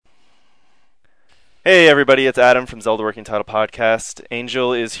Hey everybody, it's Adam from Zelda Working Title Podcast.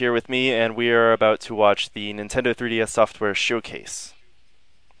 Angel is here with me, and we are about to watch the Nintendo 3DS Software Showcase.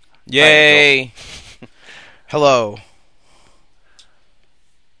 Yay! Hello.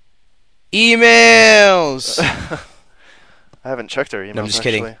 Emails! I haven't checked our emails. No, I'm just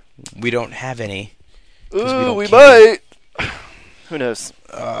kidding. We don't have any. Ooh, we might. Who knows?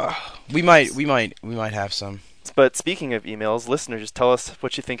 We might have some. But speaking of emails, listeners, tell us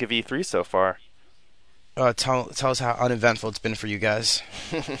what you think of E3 so far. Tell us how uneventful it's been for you guys.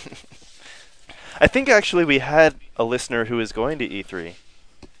 I think actually we had a listener who was going to E3.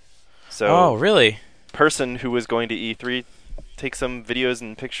 So, oh, really? Person who was going to E3, take some videos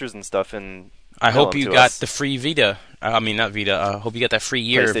and pictures and stuff, and I hope you got the free Vita. I mean, not Vita. I hope you got that free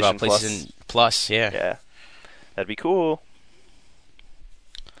year of PlayStation Plus. Yeah. Yeah, that'd be cool.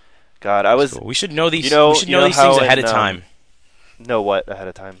 God, I was. Cool. We should know these. We should know these things ahead of time. Know what ahead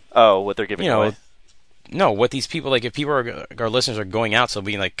of time? Oh, what they're giving away. No, what these people like. If people our listeners are going out, so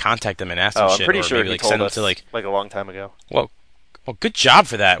we can contact them and ask them shit. I'm pretty sure maybe, he told send us them to a long time ago. Well, good job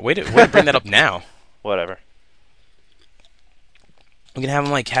for that. Way to bring that up now. Whatever. We can have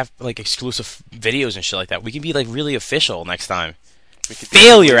them have exclusive videos and shit like that. We can be really official next time. We could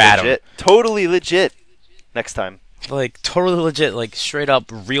Failure, Adam. Totally legit. Next time. Totally legit, straight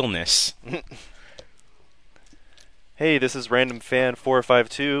up realness. Hey, this is Random Fan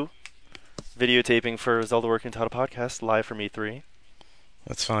 452 videotaping for Zelda Working Title Podcast live from E3.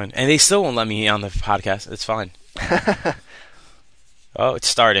 That's fine. And they still won't let me on the podcast. It's fine. Oh, it's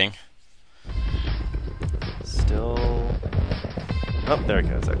starting. Still. Oh, there it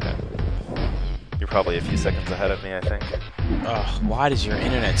goes. Okay. You're probably a few seconds ahead of me, I think. Why does your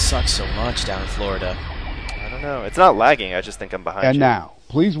internet suck so much down in Florida? I don't know. It's not lagging. I just think I'm behind you. And now,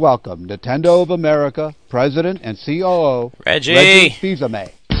 please welcome Nintendo of America President and COO Reggie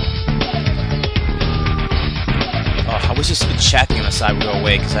Fils-Aimé. I was just chatting on the side we go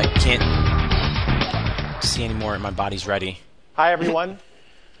away because I can't see anymore and my body's ready. Hi, everyone,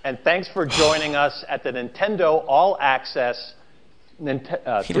 and thanks for joining us at the Nintendo All Access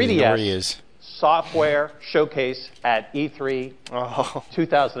 3DS Software Showcase at E3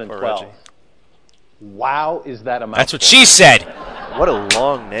 2012. Wow, is that a mouthful? That's what she said. What a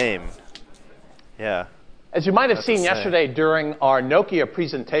long name. Yeah. As you might have seen yesterday during our Nokia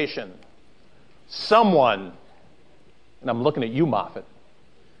presentation, someone, and I'm looking at you, Moffat,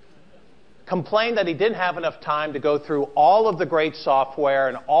 complained that he didn't have enough time to go through all of the great software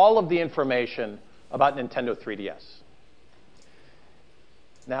and all of the information about Nintendo 3DS.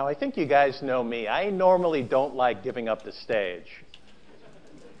 Now, I think you guys know me. I normally don't like giving up the stage.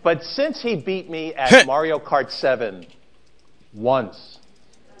 But since he beat me at Mario Kart 7 once,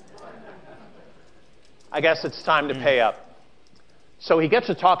 I guess it's time to pay up. So he gets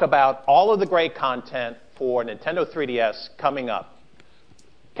to talk about all of the great content for Nintendo 3DS coming up.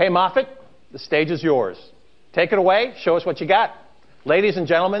 Okay, Moffat, the stage is yours. Take it away. Show us what you got. Ladies and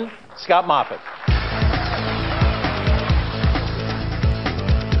gentlemen, Scott Moffat.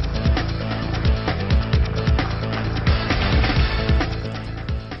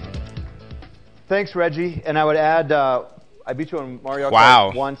 Thanks, Reggie. And I would add, I beat you on Mario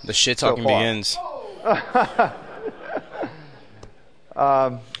Kart once. The shit talking begins.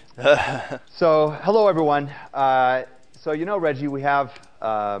 So, hello, everyone. So, Reggie, we have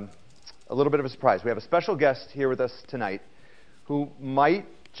a little bit of a surprise. We have a special guest here with us tonight who might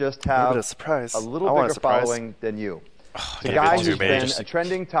just have a little bigger following than you. It's a guy who's been a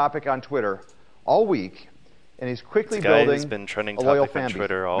trending topic on Twitter all week. And he's quickly building a loyal fan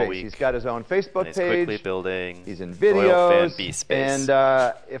base. He's got his own Facebook page. Quickly building. He's in videos. And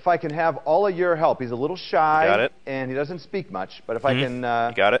if I can have all of your help, he's a little shy. And he doesn't speak much. But if I can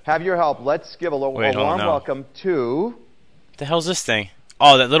have your help, let's give a warm welcome to... What the hell's this thing?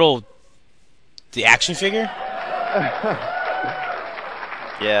 Oh, the action figure?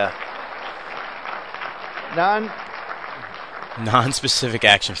 Yeah. Non-specific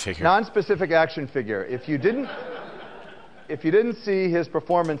action figure. Non-specific action figure. If you didn't see his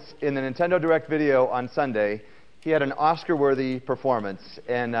performance in the Nintendo Direct video on Sunday, he had an Oscar-worthy performance,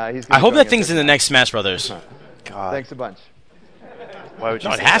 and he's. I hope that thing's in the next Smash Brothers. God. Thanks a bunch. Why would you?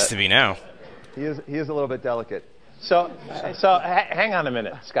 No, it has to be now. He is a little bit delicate. So hang on a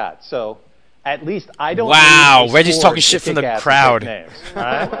minute, Scott. So at least I don't. Wow, Reggie's talking shit from the crowd. Names, all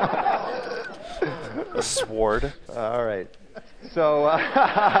right? A sword. All right. So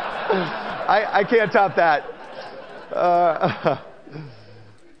I can't top that.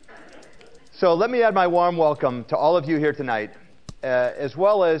 So let me add my warm welcome to all of you here tonight, as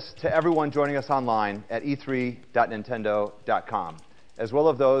well as to everyone joining us online at e3.nintendo.com. as well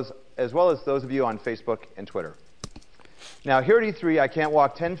as those of you on Facebook and Twitter. Now, here at E3, I can't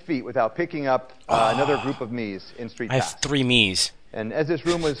walk 10 feet without picking up another group of Mii's in Street Pass. I have 3 Mii's. And as this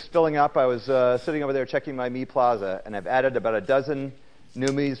room was filling up, I was sitting over there checking my Mii Plaza, and I've added about a dozen new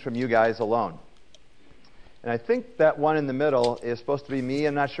Mii's from you guys alone. And I think that one in the middle is supposed to be me.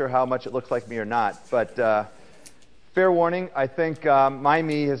 I'm not sure how much it looks like me or not, but fair warning, I think my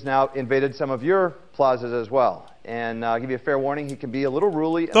Mii has now invaded some of your plazas as well. And I'll give you a fair warning, he can be a little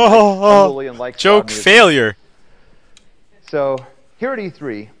unruly and like joke failure. So here at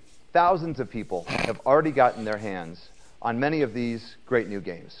E3, thousands of people have already gotten their hands on many of these great new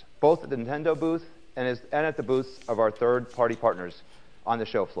games, both at the Nintendo booth and at the booths of our third-party partners on the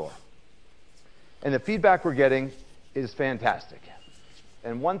show floor. And the feedback we're getting is fantastic.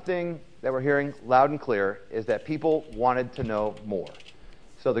 And one thing that we're hearing loud and clear is that people wanted to know more.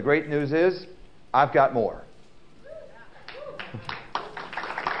 So the great news is, I've got more.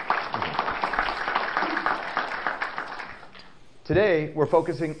 Today, we're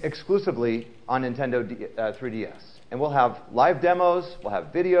focusing exclusively on Nintendo 3DS. And we'll have live demos, we'll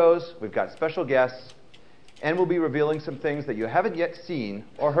have videos, we've got special guests, and we'll be revealing some things that you haven't yet seen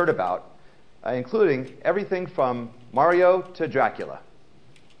or heard about, including everything from Mario to Dracula.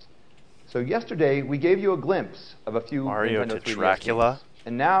 So yesterday, we gave you a glimpse of a few Mario Nintendo to 3DS Dracula? games.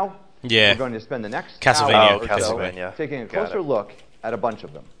 And now, we're going to spend the next hour or so taking a closer look at a bunch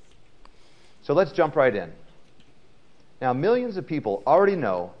of them. So let's jump right in. Now, millions of people already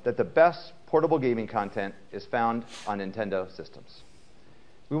know that the best portable gaming content is found on Nintendo systems.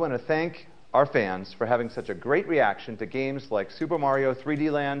 We want to thank our fans for having such a great reaction to games like Super Mario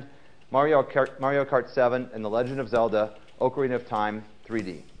 3D Land, Mario Kart 7, and The Legend of Zelda Ocarina of Time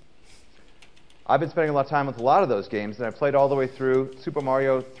 3D. I've been spending a lot of time with a lot of those games, and I've played all the way through Super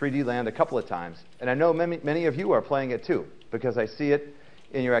Mario 3D Land a couple of times. And I know many of you are playing it too, because I see it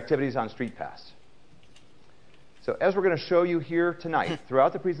in your activities on Street Pass. So as we're going to show you here tonight,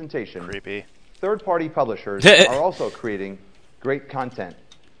 throughout the presentation, third-party publishers are also creating great content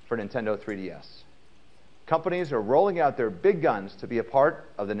for Nintendo 3DS. Companies are rolling out their big guns to be a part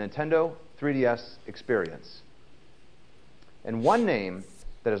of the Nintendo 3DS experience. And one name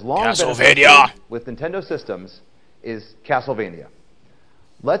that has long been associated with Nintendo systems is Castlevania.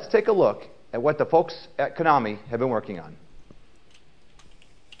 Let's take a look at what the folks at Konami have been working on.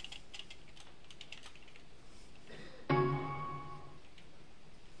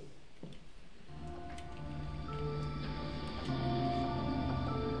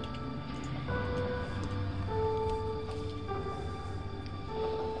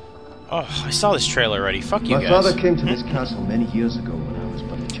 Oh, I saw this trailer already. Fuck you guys. My father came to this castle many years ago when I was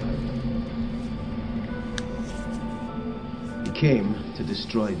but a child. He came to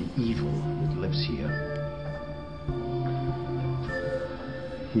destroy the evil that lives here.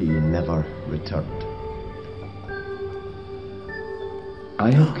 He never returned.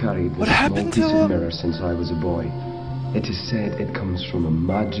 I have carried this small piece of mirror since I was a boy. It is said it comes from a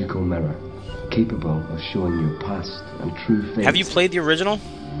magical mirror, capable of showing your past and true fate. Have you played the original?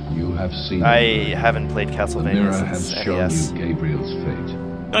 You have seen. I haven't played Castlevania since NES. Gabriel's fate.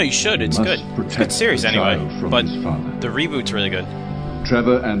 No, you should. It's good. It's a good series anyway. But the reboot's really good.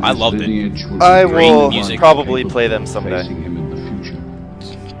 Trevor and I loved it. I will probably play them someday. Him in the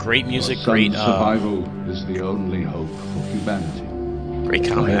future. Great music, great survival is the only hope for humanity. Great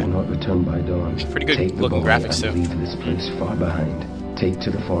combat. I have not returned by dawn. Pretty good looking graphics too. Leave this place far behind. Take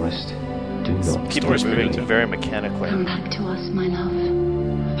to the forest. Do not. People are moving very mechanically. Come back to us, my love.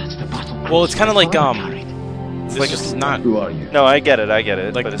 That's the battle. Well, it's kind of like It's like it's not. Who are you? No, I get it. Like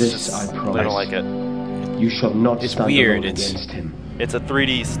but it's this, just I don't like it. You shall not It's stand weird. against him. It's a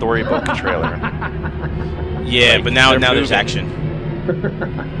 3D storybook trailer. Yeah, like, but now there's moving. action.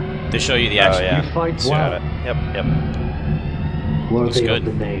 They show you the action. Oh yeah. You fight well. Yep. Worthy good. of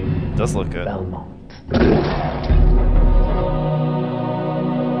the name. Does look good. Belmont.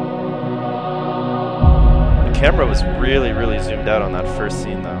 The camera was really zoomed out on that first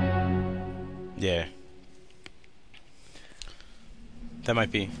scene, though. Yeah. That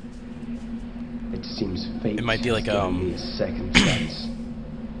might be. It seems fate. It might be like a second chance.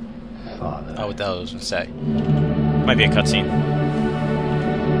 Father. Oh, what the hell was I gonna say? Might be a cutscene.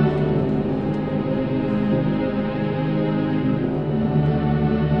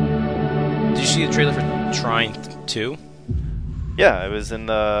 Did you see the trailer for Trine 2? Yeah, it was in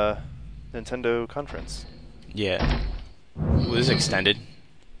the Nintendo conference. Yeah. Well, this is extended.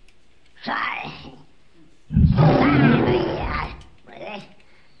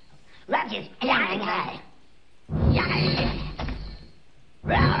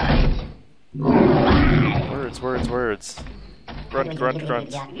 Words. Grunt, grunt,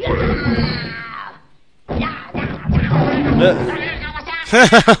 grunt.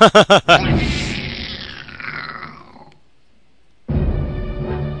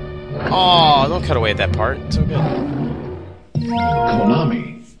 Oh, don't cut away at that part. It's so good.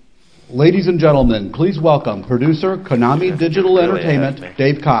 Konami. Ladies and gentlemen, please welcome producer Konami Digital Entertainment,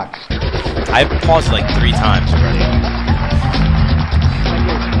 Dave Cox. I've paused like 3 times already.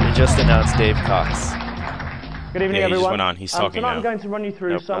 We just announced Dave Cox. Good evening, Yeah, he just everyone. went on. He's talking tonight now. I'm going to run you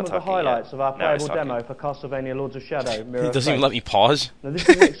through Nope, some not of the talking highlights yet. of our Now he's playable talking. demo for Castlevania Lords of Shadow Mirror He of doesn't even Fate. let me pause. Now, this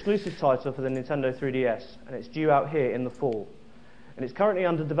is an exclusive title for the Nintendo 3DS, and it's due out here in the fall. And it's currently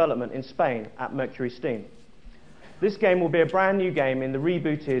under development in Spain at Mercury Steam. This game will be a brand new game in the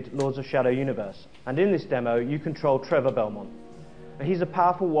rebooted Lords of Shadow universe. And in this demo, you control Trevor Belmont. And he's a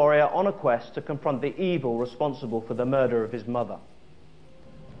powerful warrior on a quest to confront the evil responsible for the murder of his mother.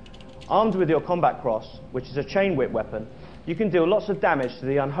 Armed with your combat cross, which is a chain whip weapon, you can deal lots of damage to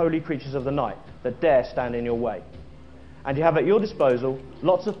the unholy creatures of the night that dare stand in your way. And you have at your disposal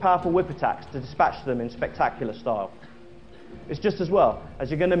lots of powerful whip attacks to dispatch them in spectacular style. It's just as well, as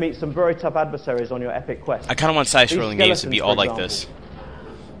you're going to meet some very tough adversaries on your epic quest. I kind of want side-scrolling These games to be skeletons, all for like this.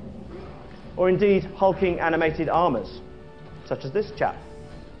 example. Or indeed, hulking animated armors, such as this chap.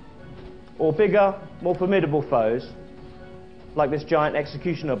 Or bigger, more formidable foes, like this giant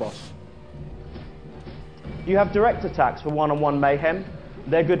executioner boss. You have direct attacks for one-on-one mayhem.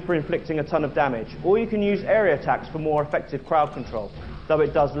 They're good for inflicting a ton of damage. Or you can use area attacks for more effective crowd control, though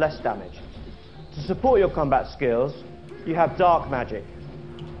it does less damage. To support your combat skills, you have dark magic.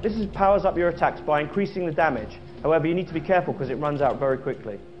 This powers up your attacks by increasing the damage. However, you need to be careful because it runs out very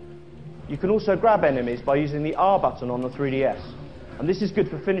quickly. You can also grab enemies by using the R button on the 3DS. And this is good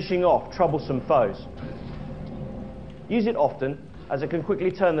for finishing off troublesome foes. Use it often, as it can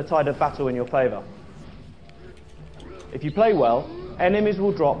quickly turn the tide of battle in your favour. If you play well, enemies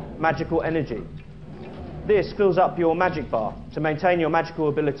will drop magical energy. This fills up your magic bar to maintain your magical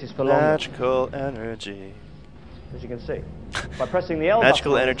abilities for longer. Magical energy. As you can see. By pressing the L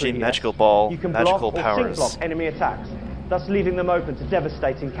Magical button on the energy, 3DS, magical ball, you can magical block powers. or sync block enemy attacks, thus leaving them open to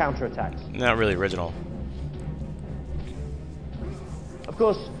devastating counterattacks. Not really original. Of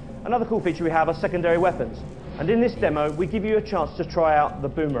course, another cool feature we have are secondary weapons. And in this demo, we give you a chance to try out the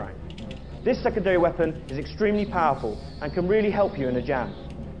boomerang. This secondary weapon is extremely powerful and can really help you in a jam.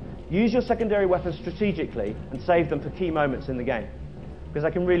 Use your secondary weapons strategically and save them for key moments in the game, because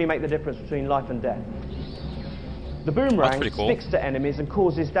they can really make the difference between life and death. The boomerang pretty cool. sticks to enemies and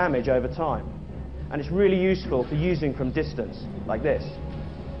causes damage over time. And it's really useful for using from distance, like this.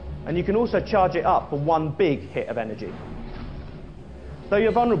 And you can also charge it up for one big hit of energy. Though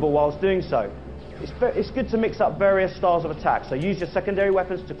you're vulnerable whilst doing so, it's good to mix up various styles of attack, so use your secondary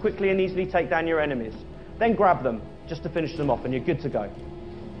weapons to quickly and easily take down your enemies. Then grab them, just to finish them off, and you're good to go.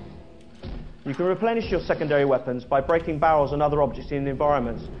 You can replenish your secondary weapons by breaking barrels and other objects in the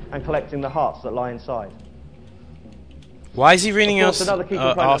environments and collecting the hearts that lie inside. Why is he reading Of course, us another key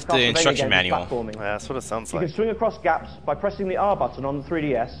component off of the Castlevania instruction games is manual? platforming. Yeah, that's what it sounds You like. can swing across gaps by pressing the R button on the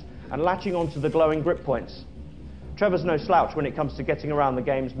 3DS and latching onto the glowing grip points. Trevor's no slouch when it comes to getting around the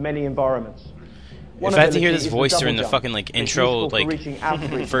game's many environments. If I had to hear this voice during the fucking like intro,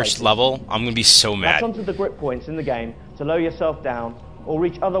 like first level, I'm gonna be so Latch mad. onto the grip points in the game to lower yourself down, or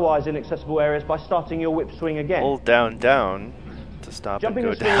reach otherwise inaccessible areas by starting your whip swing again. Hold down, down to stop Jumping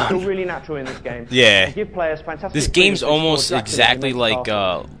and and go swinging feel down. really natural in this game. Yeah. And give players fantastic This freedom game's to explore almost Dracula exactly in the like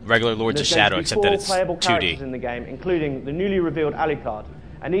castle. regular Lords of There's going Shadow, to be except 4 that it's playable characters 2D. in the game, including the newly revealed Alucard,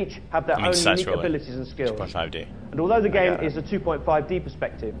 and each have their own unique side-scrolling. abilities and skills. 2.5D. And although the game got it. is a 2.5D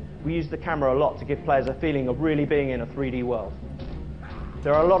perspective, we use the camera a lot to give players a feeling of really being in a 3D world.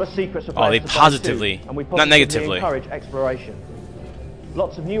 There are a lot of secrets for players they to find positively, too, and we not positively negatively. encourage exploration.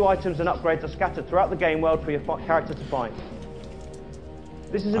 Lots of new items and upgrades are scattered throughout the game world for your character to find.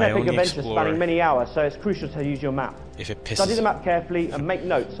 This is an I epic only adventure explore spanning many hours, so it's crucial to use your map. If it Study the pisses. map carefully and make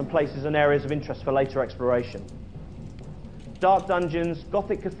notes on places and areas of interest for later exploration. Dark dungeons,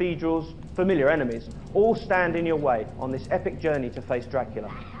 gothic cathedrals, familiar enemies, all stand in your way on this epic journey to face Dracula.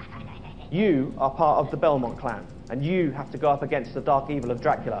 You are part of the Belmont clan, and you have to go up against the dark evil of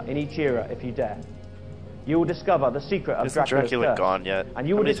Dracula in each era if you dare. You will discover the secret of Isn't Dracula's Dracula curse, gone yet? and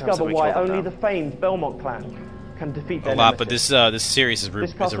you How will many times discover have we why killed him only now? the famed Belmont clan can defeat their A lot, but nemesis. this series is a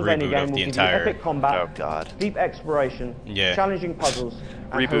This reboot Castlevania game of will the give you entire. epic combat, Oh, God. deep exploration, Yeah. challenging puzzles,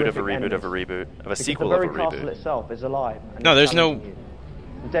 and Reboot of a horrific reboot of a enemies. reboot of a Because sequel the of a very castle reboot. itself is alive. And No, is there's no- challenging you.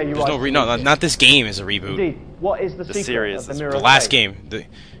 And dare you There's rise no, to the no, occasion. not this game is a reboot. Indeed, what is the secret series of the is Mirror The of last Fate? game, the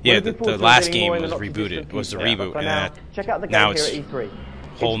Looking forward to last revealing game more in was the not-too-distant rebooted. Was the future, reboot, but for and now, that check out the now game here it's at E3.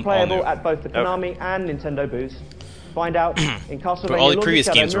 whole- It's playable all new. at both the Konami and Nintendo booths, Find out in Castlevania But all the Lord previous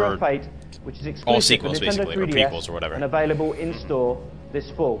of the games Shadow, Mirror were of Fate, which is exclusive all sequels, for Nintendo basically, or 3DS prequels or whatever. and available in store this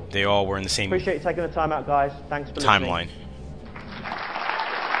fall. They all were in the same Appreciate you taking the time out, guys. Thanks for timeline. listening.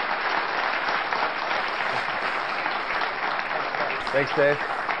 Thanks, Dave.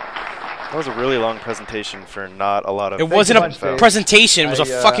 That was a really long presentation for not a lot of. It wasn't a info. presentation. It was a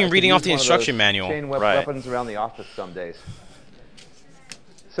fucking I could reading use off the one of instruction those manual. chain Right. weapons around the office some days.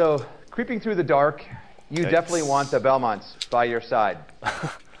 So, creeping through the dark, you Yikes. definitely want the Belmonts by your side.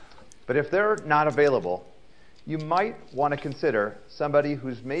 But if they're not available, you might want to consider somebody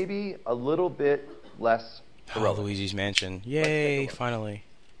who's maybe a little bit less Oh, heroic. Luigi's Mansion. take Yay, a look. finally.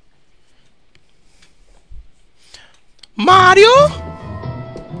 Mario?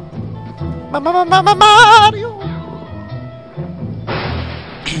 Mario!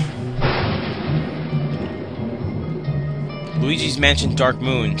 Luigi's Mansion Dark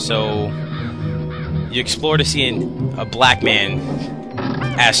Moon, so you explore to see a black man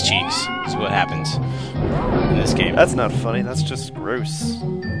ass cheeks is what happens in this game. That's not funny. That's just gross.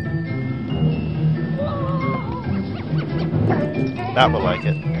 That will like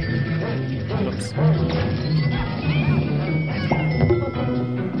it. Oops.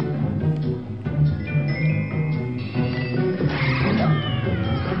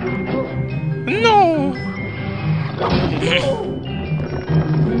 No!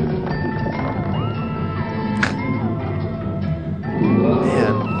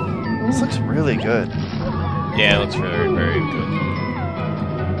 Man, this looks really good. Yeah, it looks very, very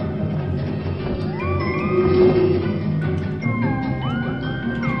good.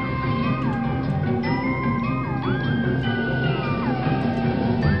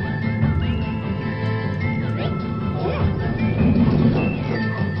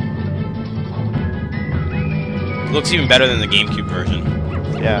 It looks even better than the GameCube version.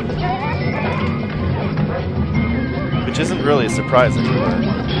 Yeah. Which isn't really surprising.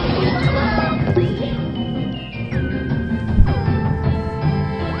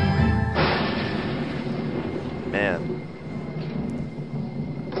 Man.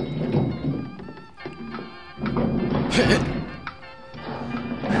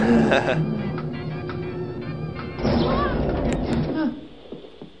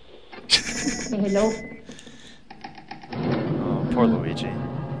 Hello. Oh, poor Luigi.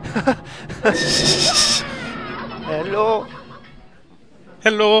 Hello.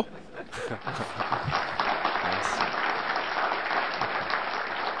 Hello.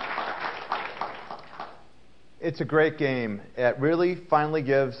 It's a great game. It really finally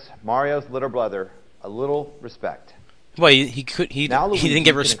gives Mario's little brother a little respect. Well, he Now didn't Luigi get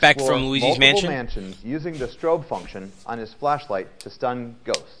can respect explore from Luigi's multiple Mansion. mansions using the strobe function on his flashlight to stun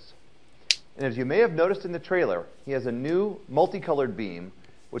ghosts. And as you may have noticed in the trailer, he has a new multicolored beam,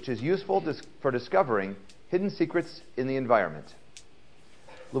 which is useful for discovering hidden secrets in the environment.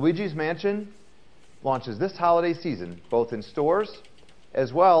 Luigi's Mansion launches this holiday season, both in stores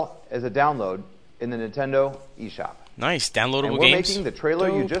as well as a download in the Nintendo eShop. Nice, downloadable And we're games. making the trailer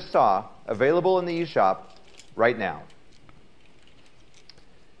you just saw available in the eShop right now.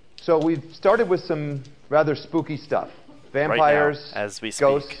 So we've started with some rather spooky stuff. Vampires, Right now, as we speak.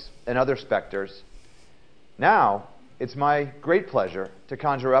 ghosts, and other specters. Now, it's my great pleasure to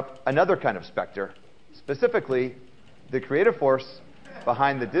conjure up another kind of specter, specifically the creative force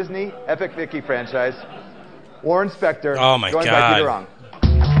behind the Disney Epic Mickey franchise, Warren Spector, Oh my joined by God. Peter Ong.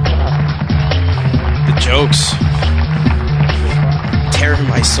 The jokes. Tearing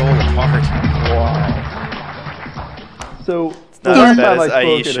my soul apart. So, not the as last bad time I as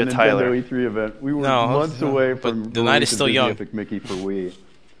spoke Aisha at a Tyler. Nintendo E3 event, we were No, months away from but the night is release of still Disney young. Epic Mickey for Wii.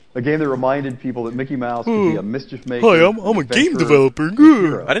 A game that reminded people that Mickey Mouse could be a mischief maker. Hi, I'm a game developer.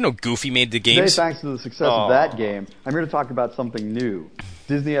 Hero. I didn't know Goofy made the Today, games. thanks to the success of that game, I'm here to talk about something new.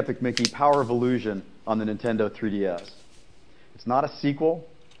 Disney Epic Mickey Power of Illusion on the Nintendo 3DS. It's not a sequel,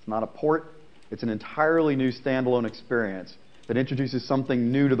 it's not a port, it's an entirely new standalone experience that introduces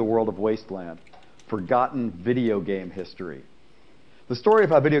something new to the world of Wasteland, forgotten video game history. The story of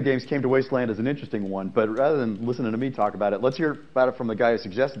how video games came to Wasteland is an interesting one, but rather than listening to me talk about it, let's hear about it from the guy who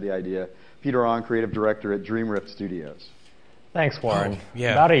suggested the idea, Peter Ong, creative director at Dream Rift Studios. Thanks, Warren.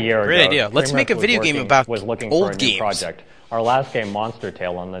 yeah. About a year Great ago, idea. Let's Dream make a Rift video game about was looking old for a new games. project. Our last game, Monster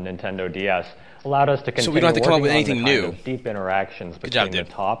Tale, on the Nintendo DS, allowed us to continue So we don't have to come up with working on anything the kind new. of deep interactions Good between job, the dude.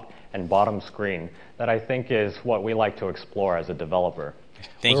 top and bottom screen that I think is what we like to explore as a developer.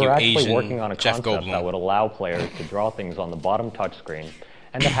 Thank we you, were actually Asian working on a Jeff concept Goldblum. that would allow players to draw things on the bottom touchscreen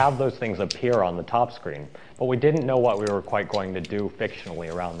and to have those things appear on the top screen. But we didn't know what we were quite going to do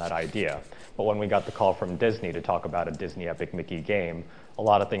fictionally around that idea. But when we got the call from Disney to talk about a Disney Epic Mickey game, a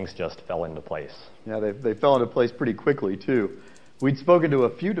lot of things just fell into place. Yeah, they fell into place pretty quickly, too. We'd spoken to a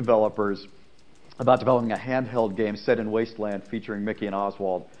few developers about developing a handheld game set in Wasteland featuring Mickey and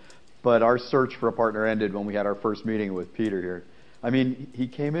Oswald, but our search for a partner ended when we had our first meeting with Peter here. I mean, he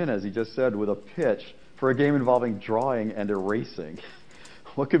came in, as he just said, with a pitch for a game involving drawing and erasing.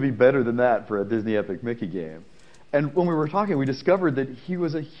 What could be better than that for a Disney Epic Mickey game? And when we were talking, we discovered that he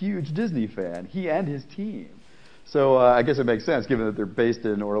was a huge Disney fan, he and his team. So I guess it makes sense, given that they're based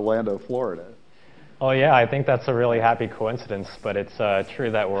in Orlando, Florida. Oh yeah, I think that's a really happy coincidence, but it's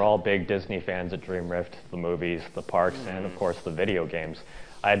true that we're all big Disney fans at Dream Rift, the movies, the parks, and of course the video games.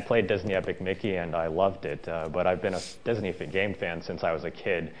 I had played Disney Epic Mickey and I loved it, but I've been a Disney game fan since I was a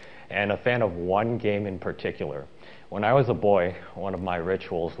kid, and a fan of one game in particular. When I was a boy, one of my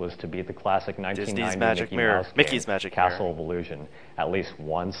rituals was to beat the classic 1990 Mickey's Magic Castle Mirror. of Illusion at least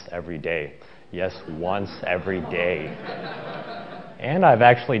once every day. Yes, once every day. And I've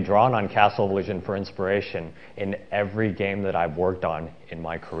actually drawn on Castle of Illusion for inspiration in every game that I've worked on in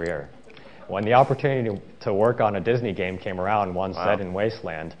my career. When the opportunity to work on a Disney game came around, one set in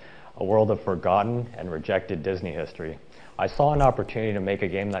Wasteland, a world of forgotten and rejected Disney history, I saw an opportunity to make a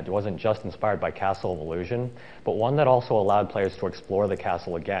game that wasn't just inspired by Castle of Illusion, but one that also allowed players to explore the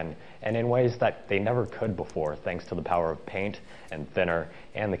castle again, and in ways that they never could before, thanks to the power of paint and thinner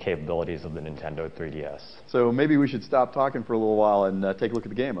and the capabilities of the Nintendo 3DS. So maybe we should stop talking for a little while and take a look at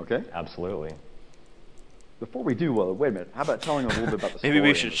the game, okay? Absolutely. Before we do, wait a minute. How about telling them a little bit about the story? Maybe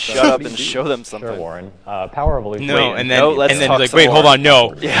we should shut up and show them something. Sure, Warren. Power of Illusion. No, and then talk wait, hold on,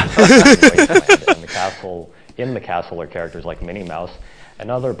 no. Yeah. In the castle are characters like Minnie Mouse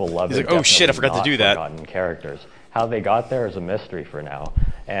and other beloved. He's like, oh shit, I forgot to do that. Forgotten characters. How they got there is a mystery for now,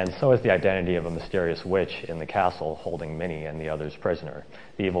 and so is the identity of a mysterious witch in the castle holding Minnie and the others prisoner.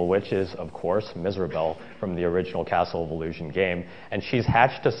 The evil witch is, of course, Mizrabel from the original Castle of Illusion game, and she's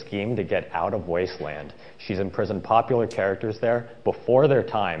hatched a scheme to get out of Wasteland. She's imprisoned popular characters there before their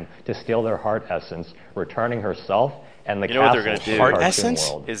time to steal their heart essence, returning herself and the you know what they're castle going to do? Heart essence?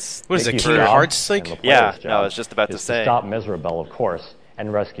 World. What is it, Mickey's King of job Hearts? and Like? the Yeah, player's no, job I was just about to is say. stop Mizrabel, of course,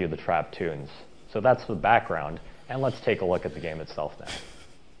 and rescue the trapped Toons. So that's the background, and let's take a look at the game itself now.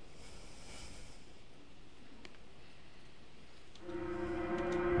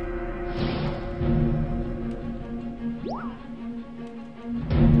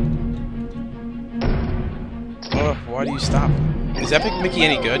 Why do you stop? Is Epic Mickey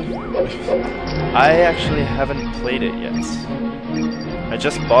any good? I actually haven't played it yet. I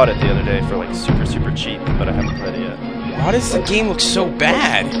just bought it the other day for like super cheap, but I haven't played it yet. Why does the game look so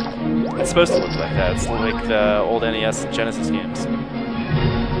bad? It's supposed to look like that. It's like the old NES and Genesis games.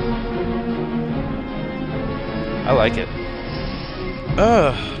 I like it.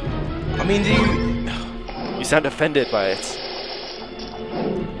 I mean, You sound offended by it.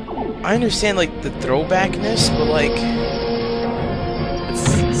 I understand, like, the throwbackness, but, like,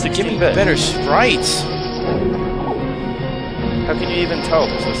 It's give me 16-bit. better sprites. How can you even tell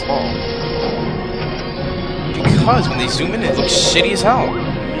they're so small? Because when they zoom in, it looks shitty as hell.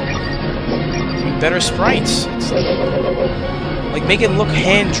 Better sprites. It's like, make it look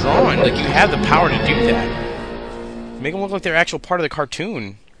hand-drawn. Like, you have the power to do that. Make them look like they're actual part of the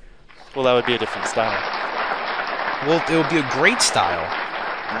cartoon. Well, that would be a different style. Well, it would be a great style.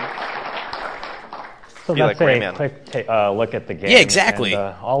 So Be that's like a Rayman. quick look at the game. Yeah, exactly.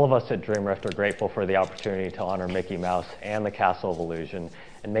 And, all of us at Dream Rift are grateful for the opportunity to honor Mickey Mouse and the Castle of Illusion,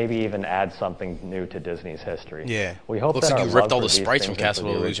 and maybe even add something new to Disney's history. Yeah. We hope Looks that like our you ripped love all for the these sprites from things and Castle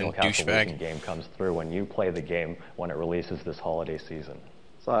for the of original Illusion, Castle of douchebag. Illusion game comes through when you play the game when it releases this holiday season.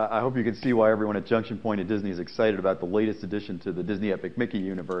 So I hope you can see why everyone at Junction Point at Disney is excited about the latest addition to the Disney Epic Mickey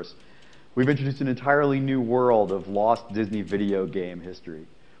universe. We've introduced an entirely new world of lost Disney video game history.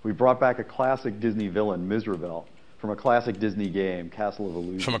 We brought back a classic Disney villain, Mizrabel, from a classic Disney game, Castle of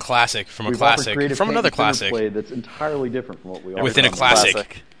Illusion. From a classic, from We've offered another creative classic. play that's entirely different from what we always Within a done.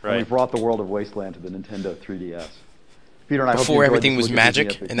 classic. And Right. we brought the world of Wasteland to the Nintendo 3DS. Peter and I hope Before you enjoyed everything this was look at Disney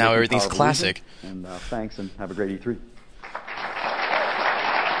magic, Epic and now Mickey everything's Power of classic. Illusion. And thanks, and have a great E3.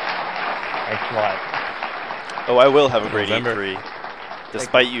 Thanks a lot. Oh, I will have a great November. E3,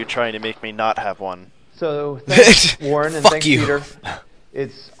 despite you trying to make me not have one. So thanks, Warren, and Fuck thanks, you. Peter.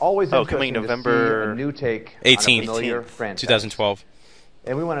 It's always coming interesting November to see a new take on a 18th, familiar franchise. 2012.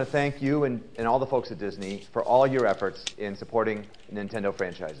 And we want to thank you and all the folks at Disney for all your efforts in supporting Nintendo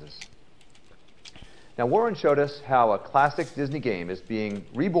franchises. Now, Warren showed us how a classic Disney game is being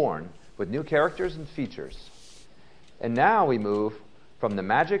reborn with new characters and features. And now we move from the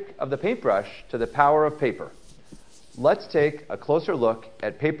magic of the paintbrush to the power of paper. let's take a closer look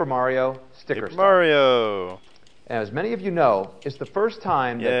at Paper Mario Sticker Stock. Mario! And as many of you know, it's the first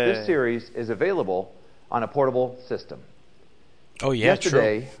time that this series is available on a portable system. Oh, yeah,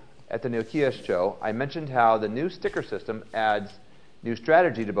 Yesterday, at the Nokia show, I mentioned how the new sticker system adds new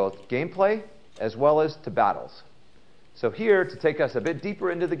strategy to both gameplay as well as to battles. So here, to take us a bit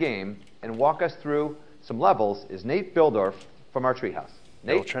deeper into the game and walk us through some levels, is Nate Bildorf from our Treehouse.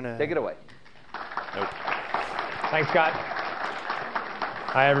 Nate, take it away. Nope. Thanks, Scott.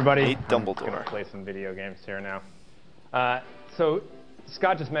 Hi, everybody. Nate Dumbledore. I'm going to play some video games here now. So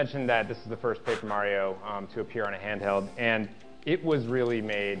Scott just mentioned that this is the first Paper Mario to appear on a handheld, and it was really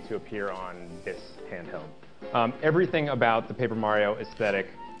made to appear on this handheld. Everything about the Paper Mario aesthetic,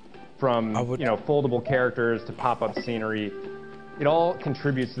 from foldable characters to pop-up scenery, it all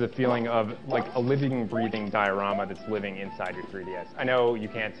contributes to the feeling of like a living, breathing diorama that's living inside your 3DS. I know you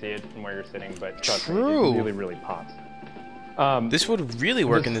can't see it from where you're sitting, but trust me, it really, really pops. This would really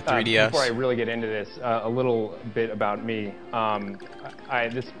work in the 3DS. Before I really get into this, a little bit about me.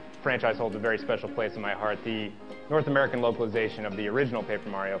 This franchise holds a very special place in my heart. The North American localization of the original Paper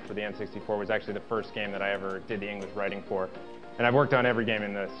Mario for the N64 was actually the first game that I ever did the English writing for. And I've worked on every game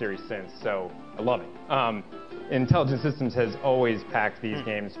in the series since, so I love it. Intelligent Systems has always packed these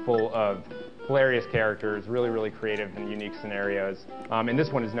games full of hilarious characters, really, really creative and unique scenarios. And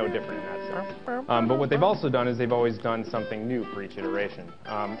this one is no different in that sense. But what they've also done is they've always done something new for each iteration.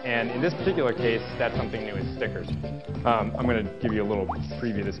 And in this particular case, that something new is stickers. I'm going to give you a little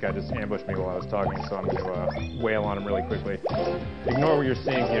preview. This guy just ambushed me while I was talking, so I'm going to wail on him really quickly. Ignore what you're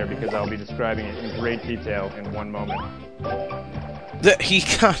seeing here because I'll be describing it in great detail in one moment. He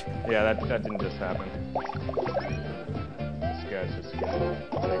got... Yeah, that didn't just happen. This guy's just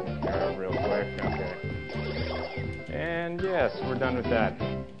taking care of real quick. Okay. And yes, we're done with that.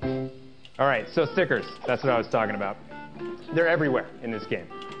 Alright, so stickers. That's what I was talking about. They're everywhere in this game.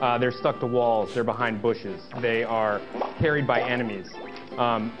 They're stuck to walls. They're behind bushes. They are carried by enemies.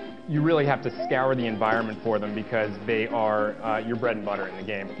 You really have to scour the environment for them because they are your bread and butter in the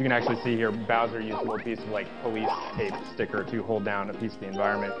game. You can actually see here Bowser used a little piece of like police tape sticker to hold down a piece of the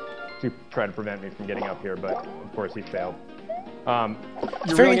environment to try to prevent me from getting up here, but of course he failed.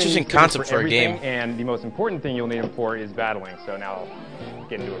 It's a very interesting concept for a game. And the most important thing you'll need them for is battling. So now I'll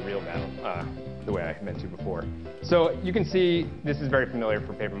get into a real battle the way I meant to before. So you can see this is very familiar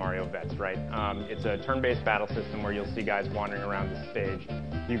for Paper Mario vets, right? It's a turn-based battle system where you'll see guys wandering around the stage.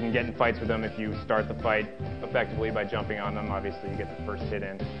 You can get in fights with them if you start the fight effectively by jumping on them. Obviously, you get the first hit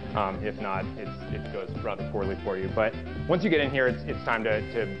in. If not, it goes rather poorly for you. But once you get in here, it's time to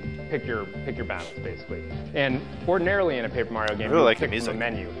pick your battles, basically. And ordinarily in a Paper Mario game, you pick from the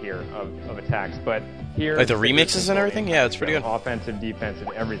menu here of attacks. But here, like the remixes and everything? Yeah, it's pretty good. Offensive, defensive,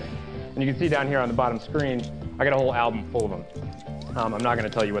 everything. And you can see down here on the bottom screen, I got a whole album full of them. I'm not going to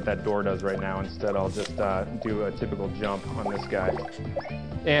tell you what that door does right now. Instead, I'll just do a typical jump on this guy.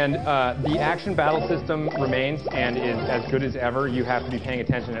 And the action battle system remains and is as good as ever. You have to be paying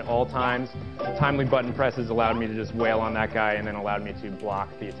attention at all times. Timely button presses allowed me to just wail on that guy and then allowed me to block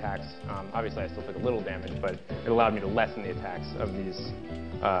the attacks. Obviously, I still took a little damage, but it allowed me to lessen the attacks of these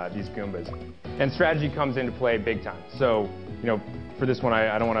Goombas. And strategy comes into play big time. So, for this one,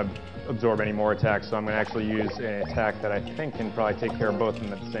 I don't want to absorb any more attacks, so I'm going to actually use an attack that I think can probably take care of both of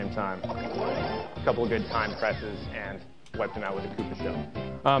them at the same time. A couple of good time presses and wipe them out with a Koopa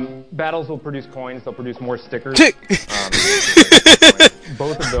shell. Battles will produce coins. They'll produce more stickers.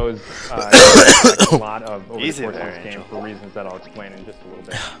 Both of those a lot of over the course of this game for reasons that I'll explain in just a little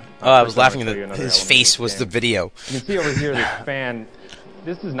bit. I was laughing at his face was the video. You can see over here this fan.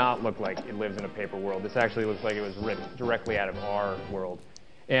 This does not look like it lives in a paper world. This actually looks like it was ripped directly out of our world.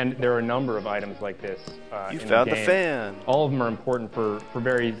 And there are a number of items like this you in found the game. The fan. All of them are important for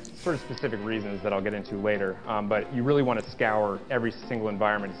very sort of specific reasons that I'll get into later. But you really want to scour every single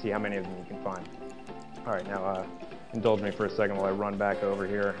environment to see how many of them you can find. All right, now indulge me for a second while I run back over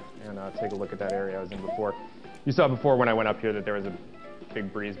here and take a look at that area I was in before. You saw before when I went up here that there was a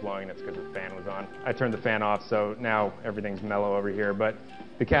big breeze blowing. That's because the fan was on. I turned the fan off, so now everything's mellow over here. But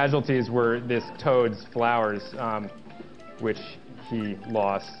the casualties were this Toad's flowers, which he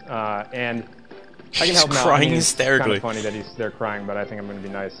lost, and I can help him out. Crying hysterically. It's kind of funny that he's there crying, but I think I'm going to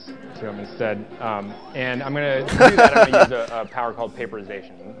be nice to him instead. And I'm going to do that. I'm going to use a power called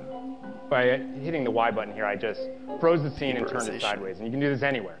Paperization. By hitting the Y button here, I just froze the scene and turned it sideways. And you can do this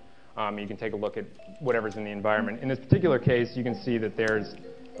anywhere. You can take a look at whatever's in the environment. In this particular case, you can see that there's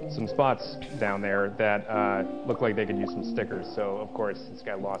some spots down there that look like they could use some stickers. So, of course, this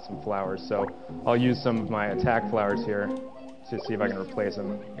guy lost some flowers. So I'll use some of my attack flowers here to see if I can replace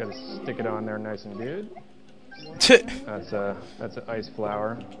them. Got to stick it on there nice and good. That's an ice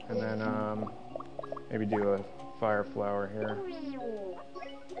flower, and then maybe do a fire flower here,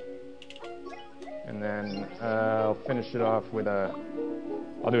 and then I'll finish it off with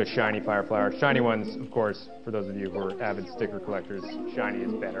I'll do a shiny fire flower. Shiny ones, of course, for those of you who are avid sticker collectors, shiny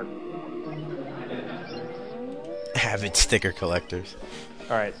is better. Avid sticker collectors.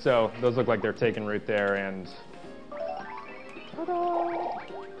 All right, so those look like they're taking root there, and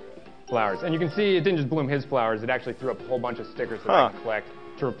flowers. And you can see it didn't just bloom his flowers, it actually threw up a whole bunch of stickers that I can collect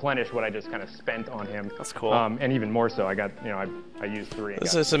to replenish what I just kind of spent on him. That's cool. And even more so, I got, I used 3.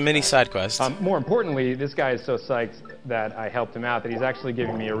 It's a mini side quest. More importantly, this guy is so psyched that I helped him out that he's actually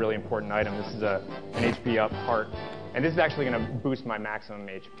giving me a really important item. This is an HP up heart. And this is actually going to boost my maximum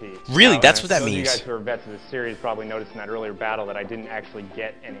HP. Really? That's what that means? You guys who are vets of this series probably noticed in that earlier battle that I didn't actually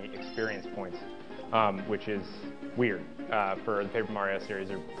get any experience points, which is weird. For the Paper Mario series,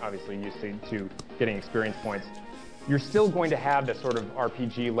 they're obviously used to getting experience points. You're still going to have the sort of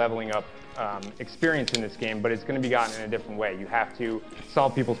RPG leveling up experience in this game, but it's going to be gotten in a different way. You have to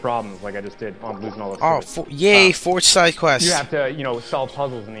solve people's problems, like I just did. Oh, I'm losing all those. Yay, 4 side quests. You have to, solve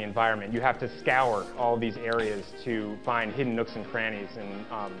puzzles in the environment. You have to scour all these areas to find hidden nooks and crannies and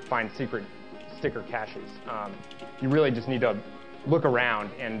find secret sticker caches. You really just need to look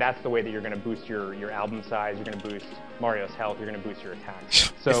around, and that's the way that you're going to boost your album size. You're going to boost Mario's health. You're going to boost your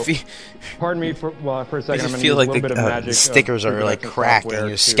attacks. So, pardon me for a second. I just feel like the stickers are like cracked,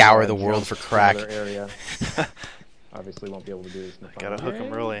 and you scour the world for crack. Obviously, won't be able to do this. Gotta hook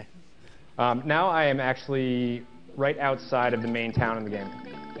them early. Now I am actually right outside of the main town in the game,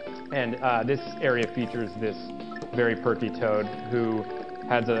 and this area features this very perky toad who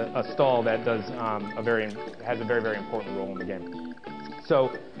has a stall that does has a very, very important role in the game. So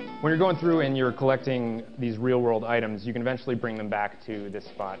when you're going through and you're collecting these real-world items, you can eventually bring them back to this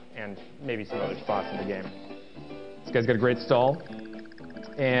spot and maybe some other spots in the game. This guy's got a great stall,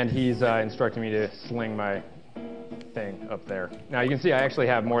 and he's instructing me to sling my thing up there. Now you can see I actually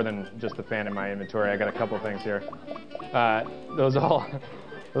have more than just the fan in my inventory. I got a couple of things here. Those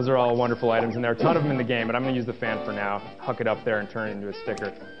are all wonderful items, and there are a ton of them in the game, but I'm going to use the fan for now, huck it up there, and turn it into a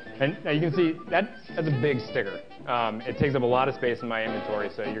sticker. And now you can see that's a big sticker. It takes up a lot of space in my inventory,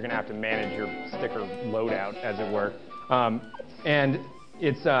 so you're going to have to manage your sticker loadout, as it were. And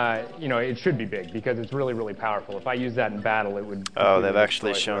it's, it should be big, because it's really, really powerful. If I use that in battle, it would... Oh, they've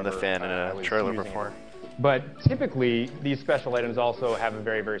actually shown the fan in a trailer before. But typically, these special items also have a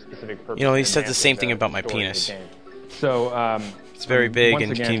very, very specific purpose. He said the same thing about my penis. So, it's very big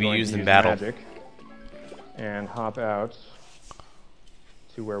and can be used in battle. Magic and hop out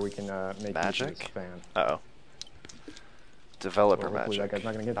to where we can make use of this fan. Uh-oh. Developer magic. That guy's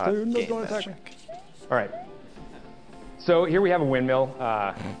not going to get to don't attack me. All right. So here we have a windmill.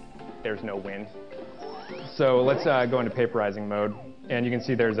 There's no wind. So let's go into paperizing mode. And you can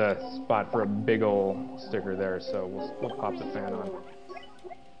see there's a spot for a big ol' sticker there. So we'll pop the fan on.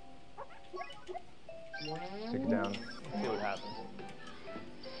 Stick it down. See what happens.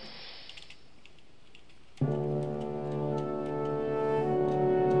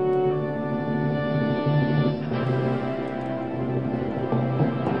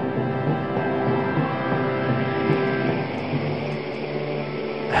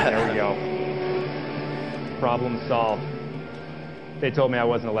 There we go. Problem solved. They told me I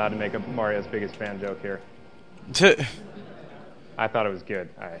wasn't allowed to make a Mario's biggest fan joke here. I thought it was good.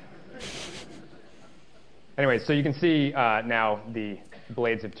 Anyway, so you can see now the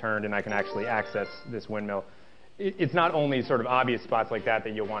blades have turned and I can actually access this windmill. It's not only sort of obvious spots like that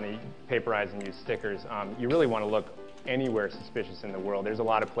you'll want to paperize and use stickers. You really want to look anywhere suspicious in the world. There's a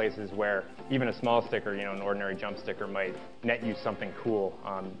lot of places where even a small sticker, an ordinary jump sticker might net you something cool.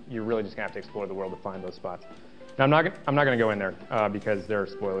 You're really just going to have to explore the world to find those spots. Now, I'm not going to go in there because there are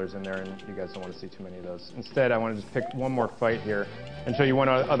spoilers in there and you guys don't want to see too many of those. Instead, I want to just pick one more fight here and show you one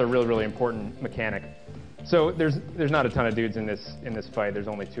other really, really important mechanic. So there's not a ton of dudes in this fight. There's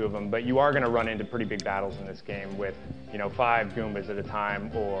only 2 of them, but you are going to run into pretty big battles in this game with 5 Goombas at a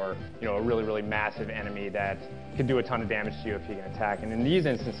time, or a really, really massive enemy that can do a ton of damage to you if you can attack. And in these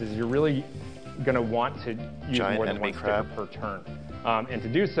instances, you're really going to want to use more than one sticker per turn. And to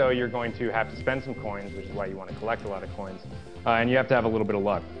do so, you're going to have to spend some coins, which is why you want to collect a lot of coins, and you have to have a little bit of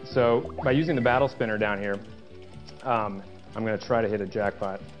luck. So by using the battle spinner down here, I'm going to try to hit a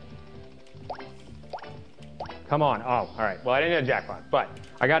jackpot. Come on. Oh, all right. Well, I didn't hit a jackpot, but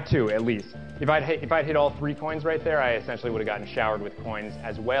I got 2 at least. If I'd hit all 3 coins right there, I essentially would have gotten showered with coins,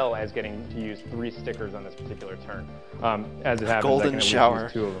 as well as getting to use 3 stickers on this particular turn. As it happens, golden I can shower.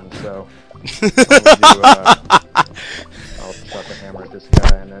 Use 2 of them. So I'll chuck a hammer at this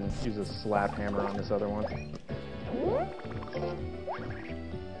guy and then use a slap hammer on this other one.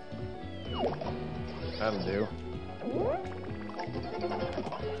 That'll do.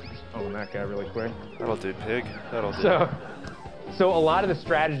 Own that guy really quick. That'll do, pig. That'll do. So a lot of the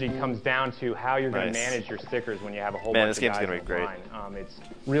strategy comes down to how you're going to manage your stickers when you have a whole bunch this of game's guys gonna be great. It's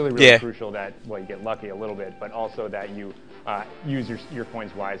really crucial that, well, you get lucky a little bit, but also that you use your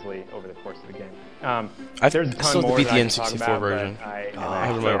coins wisely over the course of the game. There's a ton more beat the that I can talk N64 about, version.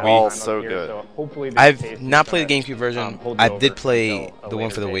 They're all so good. So hopefully I've not played the GameCube version. I did play the one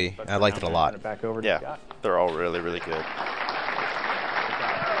for the Wii, and I liked it a lot. Yeah, they're all really, really good.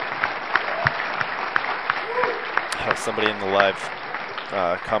 Somebody in the live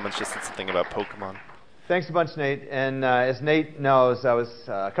comments just said something about Pokemon. Thanks a bunch, Nate. And as Nate knows, I was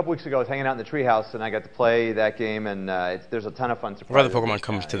a couple weeks ago. I was hanging out in the treehouse, and I got to play that game. And there's a ton of fun surprises. Rather Pokemon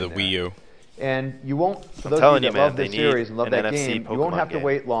comes to the Wii U. And you won't. For those of you that love this series and love that game, you won't have to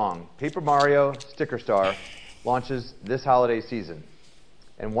wait long. Paper Mario Sticker Star launches this holiday season.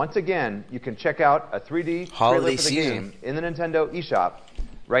 And once again, you can check out a 3D trailer for the game in the Nintendo eShop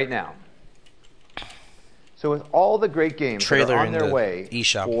right now. So with all the great games that are on their way for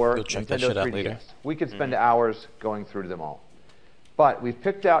Nintendo 3DS, we could spend hours going through them all. But we've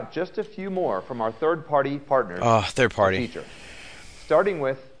picked out just a few more from our third-party partners to feature. Starting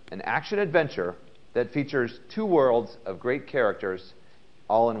with an action-adventure that features 2 worlds of great characters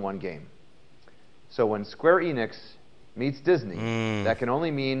all in one game. So when Square Enix meets Disney, that can only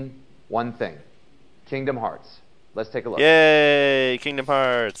mean one thing: Kingdom Hearts. Let's take a look. Yay! Kingdom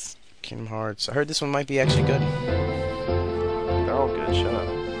Hearts! Kingdom Hearts. I heard this one might be actually good. They're all good. Shut up.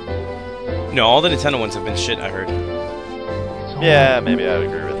 No, all the Nintendo ones have been shit, I heard. Yeah, maybe I would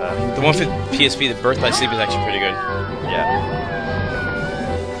agree with that. The one for PSP, the Birth by Sleep, is actually pretty good. Yeah.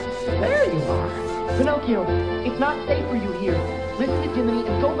 There you are. Pinocchio, it's not safe for you here. Listen to Jiminy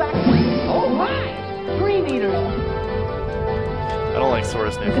and go back. Oh my! Dream Eaters. I don't like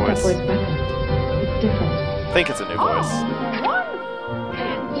Sora's new voice. It's different. I think it's a new voice.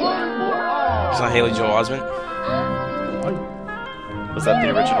 It's not Haley Joel Osment? Was that the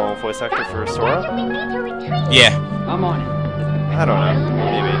original voice actor for Sora? Yeah. I'm on it. I don't know.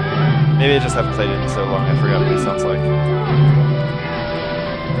 Maybe I just haven't played it in so long I forgot what he sounds like.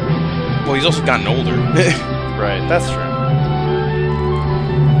 Well, he's also gotten older. Right, that's true.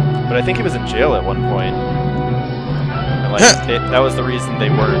 But I think he was in jail at one point. And that was the reason they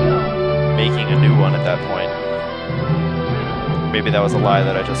weren't making a new one at that point. Maybe that was a lie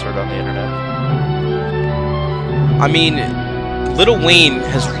that I just heard on the internet. I mean, Lil Wayne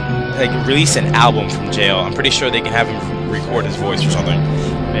has released an album from jail. I'm pretty sure they can have him record his voice or something.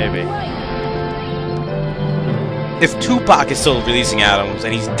 Maybe. If Tupac is still releasing albums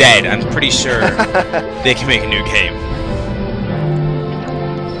and he's dead, I'm pretty sure they can make a new game.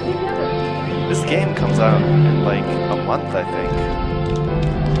 This game comes out in like a month, I think.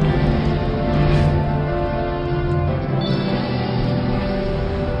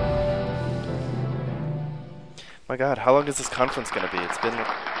 My God, how long is this conference going to be? It's been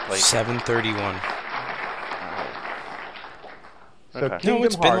like 7:31. So Okay. Kingdom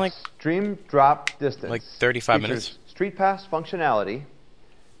it's been Hearts like Dream Drop Distance, like 35 features minutes. Street Pass functionality,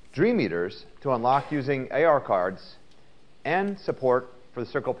 Dream Eaters to unlock using AR cards, and support for the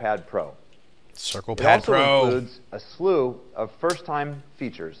Circle Pad Pro. Circle It Pad also Pro includes a slew of first-time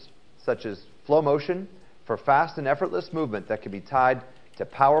features, such as flow motion for fast and effortless movement that can be tied to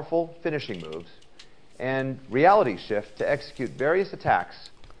powerful finishing moves, and reality shift to execute various attacks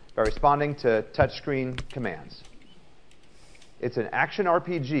by responding to touchscreen commands. It's an action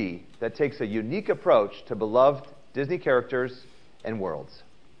RPG that takes a unique approach to beloved Disney characters and worlds.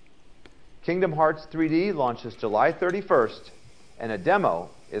 Kingdom Hearts 3D launches July 31st, and a demo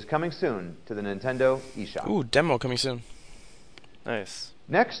is coming soon to the Nintendo eShop. Ooh, demo coming soon. Nice.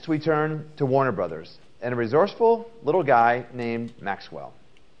 Next, we turn to Warner Brothers and a resourceful little guy named Maxwell.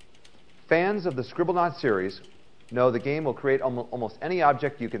 Fans of the Scribblenauts series know the game will create almost any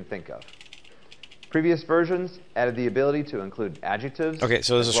object you can think of. Previous versions added the ability to include adjectives. Okay,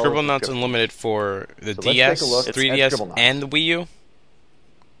 so there's a as well as Scribblenauts descriptions. Unlimited for the So let's DS, take a look at 3DS, Scribblenauts. and the Wii U?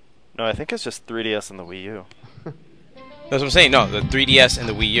 No, I think it's just 3DS and the Wii U. That's what I'm saying. No, the 3DS and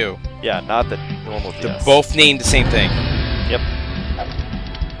the Wii U. Yeah, not the normal DS. They're both named the same thing. Yep.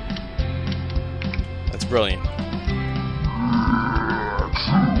 That's brilliant.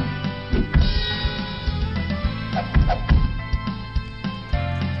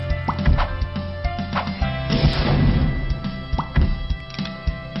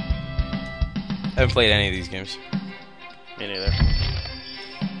 I haven't played any of these games. Me neither.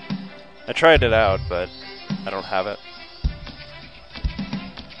 I tried it out, but I don't have it.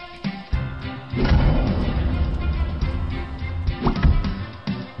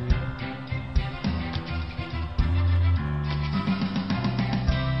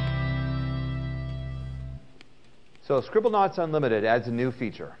 So Scribblenauts Unlimited adds a new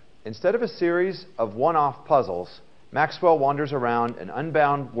feature. Instead of a series of one-off puzzles, Maxwell wanders around an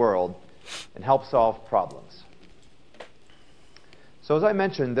unbound world and helps solve problems. So as I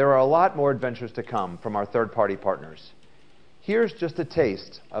mentioned, there are a lot more adventures to come from our third-party partners. Here's just a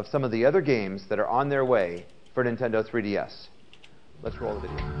taste of some of the other games that are on their way for Nintendo 3DS. Let's roll the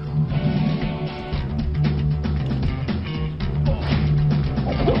video.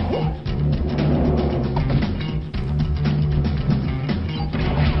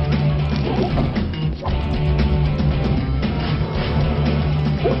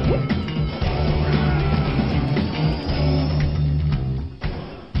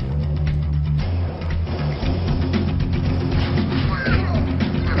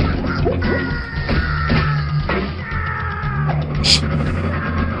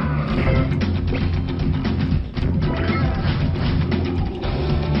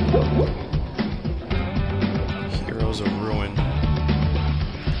 Heroes of Ruin.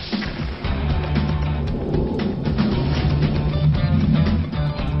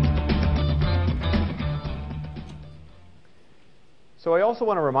 So I also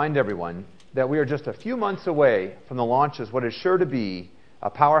want to remind everyone that we are just a few months away from the launch of what is sure to be a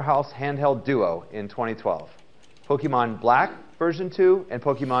powerhouse handheld duo in 2012. Pokemon Black version 2 and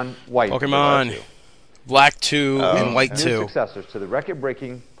Pokemon White Pokemon Black 2 and White 2. New successors to the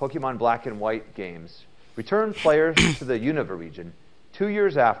record-breaking Pokemon Black and White games return players to the Unova region 2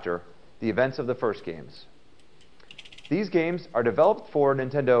 years after the events of the first games. These games are developed for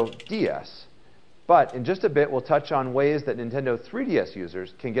Nintendo DS, but in just a bit we'll touch on ways that Nintendo 3DS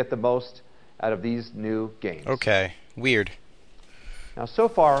users can get the most out of these new games. Okay, weird. Now, so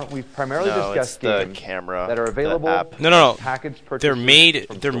far, we've primarily discussed games that are available No. packaged purchases.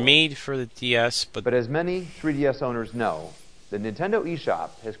 They're made for the DS, but as many 3DS owners know, the Nintendo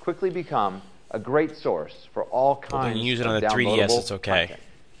eShop has quickly become a great source for all kinds you use it of on the 3DS, downloadable it's okay.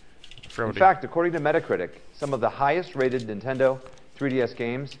 content. In fact, according to Metacritic, some of the highest-rated Nintendo 3DS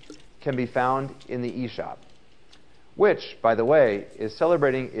games can be found in the eShop, which, by the way, is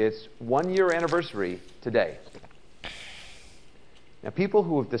celebrating its one-year anniversary today. Now, people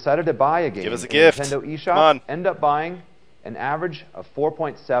who have decided to buy a game in the Nintendo eShop end up buying an average of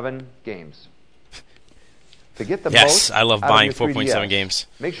 4.7 games. To get the most I love out buying of your 4.7 3DS, games.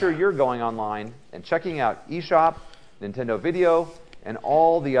 Make sure you're going online and checking out eShop, Nintendo Video, and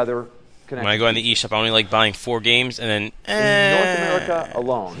all the other connected. When I go in the eShop, I only like buying 4 games, and then in North America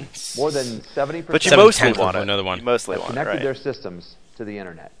alone, more than 70% but you mostly want another one. You mostly have want connected right? their systems to the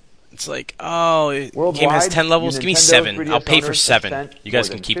internet. It's like, oh, Worldwide, game has 10 levels. Give me 7. 3DS I'll pay for owners 7. have sent You guys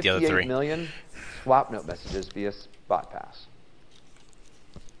more can than keep the other 58 3. million swap note messages via SpotPass.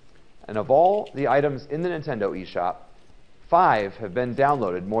 And of all the items in the Nintendo eShop, 5 have been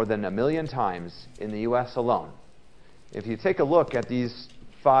downloaded more than 1 million times in the US alone. If you take a look at these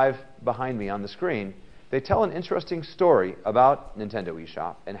 5 behind me on the screen, they tell an interesting story about Nintendo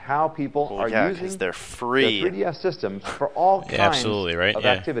eShop and how people are using they're free. the 3DS systems for all kinds of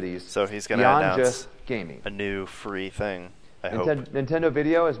activities so he's gonna beyond announce just gaming. A new free thing, I hope. Nintendo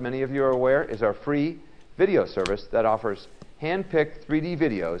Video, as many of you are aware, is our free video service that offers hand-picked 3D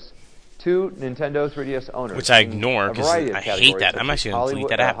videos to Nintendo 3DS owners. Which I ignore because I hate categories that. such I'm as actually going to delete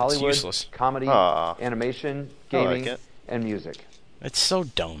that app. It's Hollywood, useless. Comedy, animation, gaming, like it. and music. It's so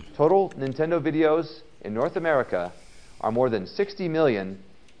dumb. Total Nintendo videos in North America are more than 60 million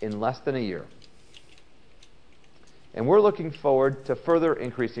in less than a year. And we're looking forward to further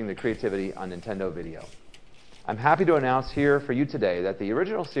increasing the creativity on Nintendo Video. I'm happy to announce here for you today that the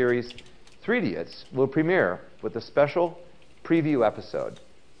original series 3Idiots will premiere with a special preview episode.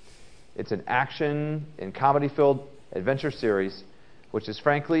 It's an action and comedy-filled adventure series, which is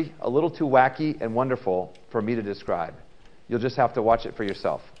frankly a little too wacky and wonderful for me to describe. You'll just have to watch it for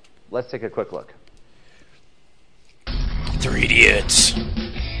yourself. Let's take a quick look. 3Idiots.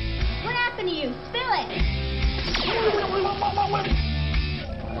 What happened to you? Spill it!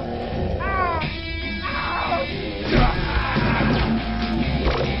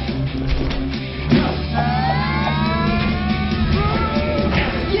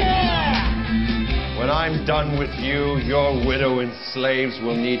 When I'm done with you, your widow and slaves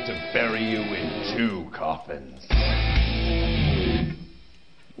will need to bury you in 2 coffins.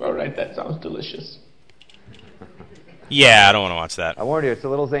 All right, that sounds delicious. Yeah, I don't want to watch that. I warned you, it's a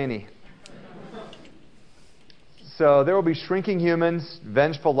little zany. So there will be shrinking humans,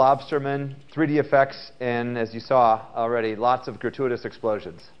 vengeful lobstermen, 3D effects, and as you saw already, lots of gratuitous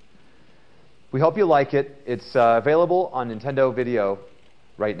explosions. We hope you like it. It's available on Nintendo Video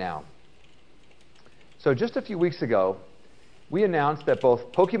right now. So just a few weeks ago, we announced that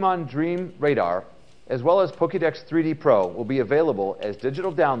both Pokemon Dream Radar as well as Pokédex 3D Pro, will be available as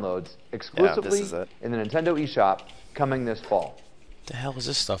digital downloads exclusively in the Nintendo eShop coming this fall. The hell is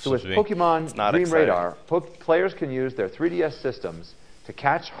this stuff? So with Pokemon Dream Radar, players can use their 3DS systems to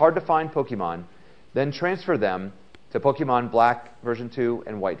catch hard-to-find Pokemon, then transfer them to Pokemon Black version 2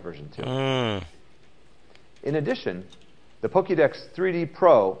 and White version 2. In addition, the Pokédex 3D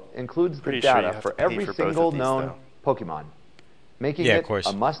Pro includes the data for every single known Pokemon, making it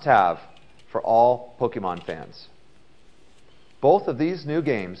a must-have for all Pokemon fans. Both of these new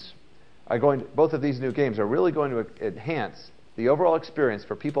games are really going to enhance the overall experience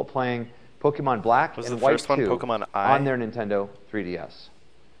for people playing Pokemon Black and White 2 on their Nintendo 3DS.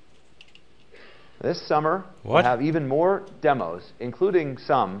 This summer, we'll have even more demos, including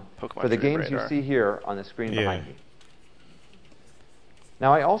some for the games you see here on the screen behind me.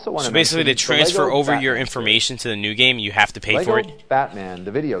 Now, I also want to mention basically, to transfer over your information to the new game, you have to pay for it? Lego Batman,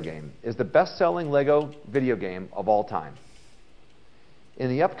 the video game, is the best-selling Lego video game of all time. In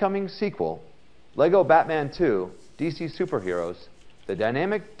the upcoming sequel, Lego Batman 2, DC Superheroes, the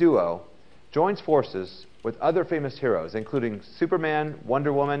dynamic duo joins forces with other famous heroes, including Superman,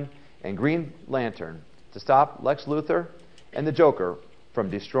 Wonder Woman, and Green Lantern, to stop Lex Luthor and the Joker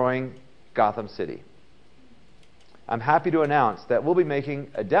from destroying Gotham City. I'm happy to announce that we'll be making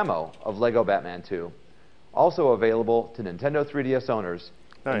a demo of Lego Batman 2, also available to Nintendo 3DS owners.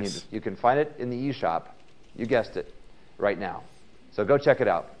 Nice. And you can find it in the eShop, you guessed it, right now. So go check it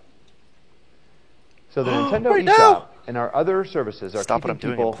out. So the Nintendo eShop and our other services are keeping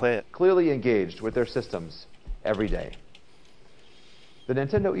people clearly engaged with their systems every day. The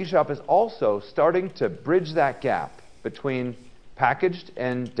Nintendo eShop is also starting to bridge that gap between packaged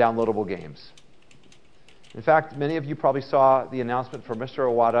and downloadable games. In fact, many of you probably saw the announcement from Mr.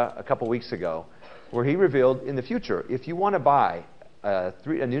 Iwata a couple weeks ago, where he revealed in the future, if you want to buy a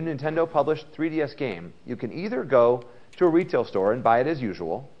new Nintendo-published 3DS game, you can either go to a retail store and buy it as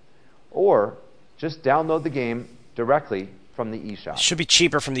usual, or just download the game directly from the eShop. It should be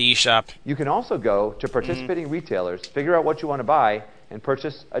cheaper from the eShop. You can also go to participating retailers, figure out what you want to buy, and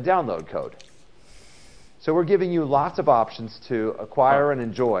purchase a download code. So we're giving you lots of options to acquire and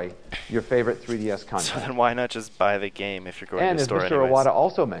enjoy your favorite 3DS content. So then why not just buy the game if you're going to the store anyways? And as Mr. Iwata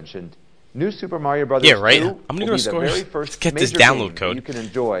also mentioned, New Super Mario Bros. 2 I'm gonna go will be store. the very first Get this major download game code. you can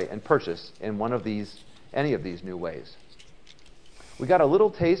enjoy and purchase in any of these new ways. We got a little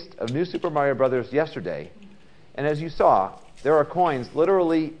taste of New Super Mario Bros. Yesterday, and as you saw, there are coins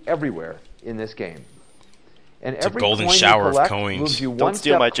literally everywhere in this game. And it's every a golden coin shower you collect of coins. moves you Don't one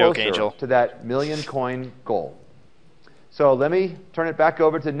steal step my joke, closer Angel. to that million-coin goal. So let me turn it back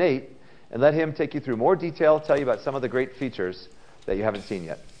over to Nate and let him take you through more detail, tell you about some of the great features that you haven't seen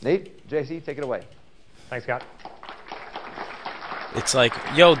yet. Nate, JC, take it away. Thanks, Scott. It's like,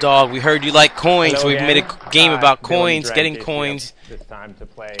 yo, dog, we heard you like coins. We've made a game about coins, getting coins, this time to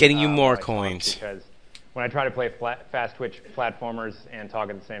play, getting you more coins. Because when I try to play fast twitch platformers and talk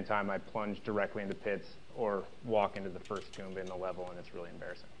at the same time, I plunge directly into pits or walk into the first Goomba in the level, and it's really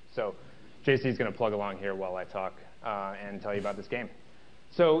embarrassing. So JC's going to plug along here while I talk and tell you about this game.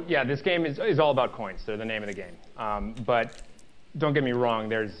 So yeah, this game is all about coins. They're the name of the game. But don't get me wrong,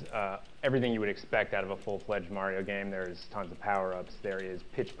 there's everything you would expect out of a full-fledged Mario game. There's tons of power-ups. There is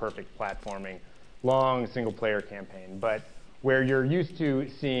pitch-perfect platforming, long single-player campaign. But where you're used to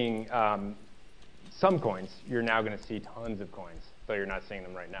seeing some coins, you're now going to see tons of coins, though you're not seeing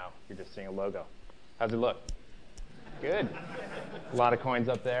them right now. You're just seeing a logo. How's it look? Good. A lot of coins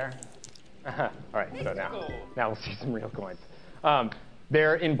up there. All right, so now we'll see some real coins.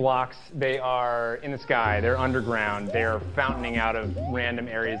 They're in blocks. They are in the sky. They're underground. They're fountaining out of random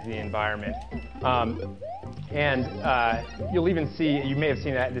areas of the environment. You'll even see, you may have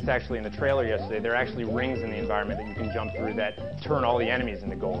seen this actually in the trailer yesterday, there are actually rings in the environment that you can jump through that turn all the enemies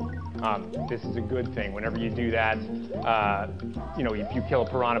into gold. This is a good thing. Whenever you do that, if you kill a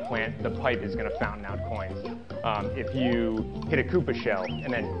piranha plant, the pipe is going to fountain out coins. If you hit a Koopa shell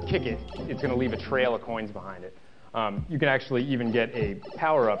and then kick it, it's going to leave a trail of coins behind it. You can actually even get a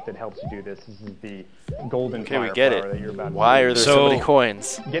power-up that helps you do this. This is the golden fire we get power it. that you're about to Why are there so many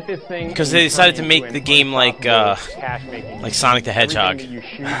coins? Get this thing because they decided to make the game like Sonic the Hedgehog. Everything that you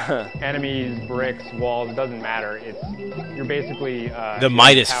shoot, enemies, bricks, walls, it doesn't matter. You're basically the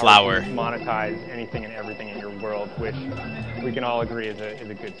Midas flower. Monetize anything and everything in your world, which we can all agree is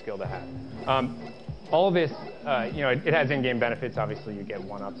a good skill to have. all of this, it has in-game benefits. Obviously, you get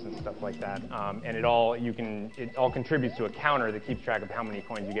one-ups and stuff like that, and it all contributes to a counter that keeps track of how many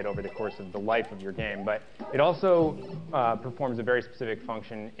coins you get over the course of the life of your game. But it also performs a very specific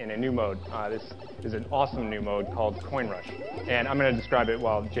function in a new mode. This is an awesome new mode called Coin Rush, and I'm going to describe it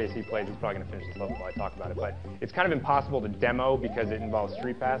while JC plays. He's probably going to finish the level while I talk about it, but it's kind of impossible to demo because it involves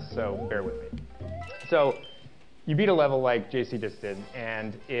Street Pass. So bear with me. So you beat a level like JC just did,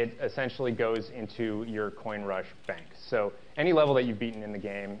 and it essentially goes into your Coin Rush bank. So any level that you've beaten in the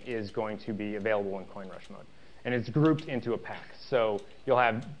game is going to be available in Coin Rush mode. And it's grouped into a pack. So you'll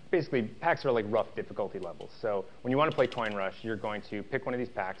have, basically, packs are like rough difficulty levels. So when you want to play Coin Rush, you're going to pick one of these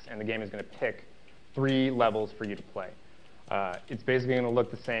packs, and the game is going to pick 3 levels for you to play. It's basically going to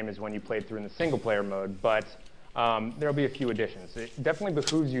look the same as when you played through in the single-player mode, but there'll be a few additions. It definitely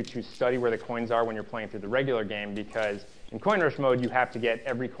behooves you to study where the coins are when you're playing through the regular game, because in Coin Rush mode, you have to get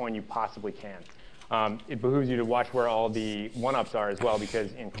every coin you possibly can. It behooves you to watch where all the one-ups are as well,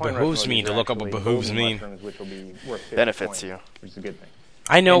 because in Coin Rush mode, me to look up what behooves mean. Which will be worth benefits you, which is a good thing.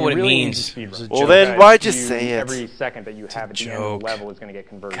 I know what it means. Well, then why'd you say it? Every second that you have at the end of the level is going to get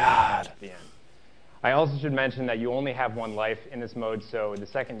converted at the end. I also should mention that you only have 1 life in this mode, so the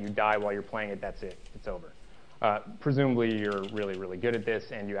second you die while you're playing it, that's it. It's over. Presumably you're really, really good at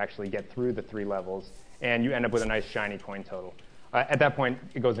this, and you actually get through the 3 levels, and you end up with a nice shiny coin total. At that point,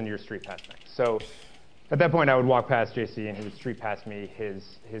 it goes into your Street Pass bank. So at that point, I would walk past JC, and he would Street Pass me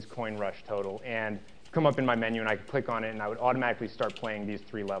his Coin Rush total, and come up in my menu, and I could click on it, and I would automatically start playing these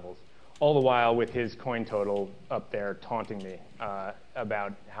 3 levels, all the while with his coin total up there taunting me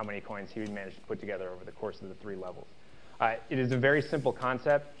about how many coins he would manage to put together over the course of the 3 levels. It is a very simple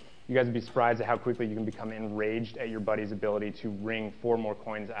concept. You guys would be surprised at how quickly you can become enraged at your buddy's ability to wring 4 more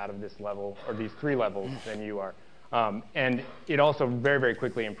coins out of this level, or these 3 levels, than you are. And it also very, very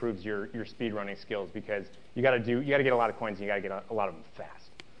quickly improves your speedrunning skills, because you got to get a lot of coins, and you got to get a lot of them fast.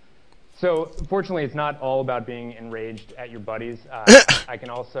 So fortunately, it's not all about being enraged at your buddies. I can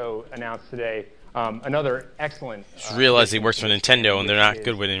also announce today another excellent. Just realize he works for Nintendo, and they're not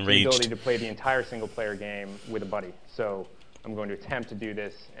good with enraged. The ability to play the entire single-player game with a buddy. So I'm going to attempt to do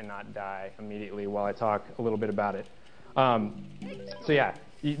this and not die immediately while I talk a little bit about it. So yeah,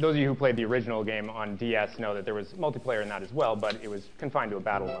 those of you who played the original game on DS know that there was multiplayer in that as well, but it was confined to a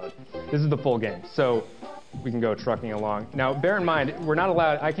battle mode. This is the full game, so we can go trucking along. Now, bear in mind, we're not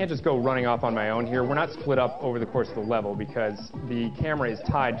allowed, I can't just go running off on my own here. We're not split up over the course of the level, because the camera is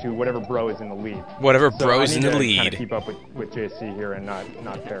tied to whatever bro is in the lead. Whatever bro's in the lead. Kind of keep up with JC here and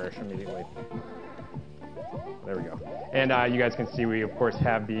not perish immediately. There we go. And you guys can see we, of course,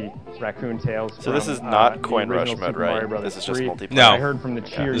 have the raccoon tails. So this is not Coin Rush mode, right? This is just multiplayer. No. I heard from the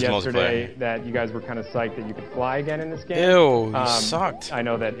cheer yesterday that you guys were kind of psyched that you could fly again in this game. Ew, you sucked. I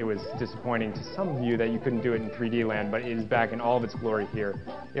know that it was disappointing to some of you that you couldn't do it in 3D land, but it is back in all of its glory here.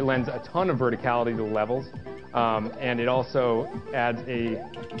 It lends a ton of verticality to the levels, and it also adds a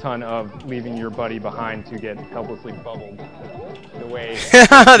ton of leaving your buddy behind to get helplessly bubbled. The way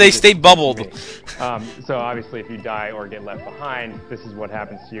they stay bubbled. So obviously, if you die or get left behind, this is what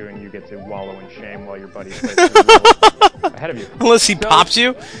happens to you, and you get to wallow in shame while your buddy plays ahead of you. Unless he pops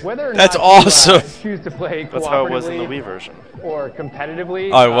you? Whether or That's not awesome. You choose to play cooperatively, that's how it was in the Wii version, or competitively.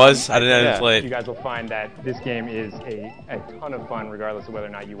 Oh, it was? I didn't play it. You guys will find that this game is a ton of fun, regardless of whether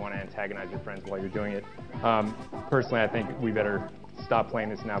or not you want to antagonize your friends while you're doing it. Personally, I think we better stop playing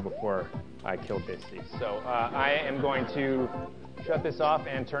this now before I kill JC. So I am going to shut this off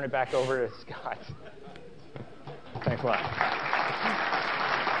and turn it back over to Scott. Thanks a lot.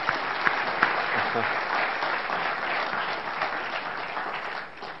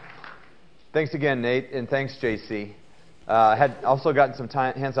 Thanks again, Nate, and thanks, JC. I had also gotten some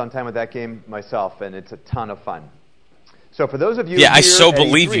hands-on time with that game myself, and it's a ton of fun. So for those of you I here so at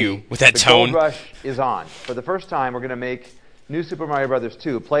believe E3, you with that the tone. Gold Rush is on. For the first time, we're going to make New Super Mario Bros.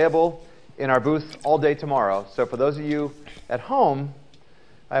 2 playable in our booth all day tomorrow. So for those of you at home,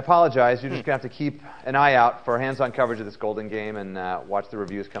 I apologize. You're just going to have to keep an eye out for hands-on coverage of this golden game and watch the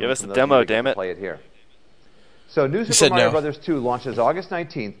reviews coming Give us from a those demo, of you who damn can it. play it here. So New Super Mario Bros. 2 launches August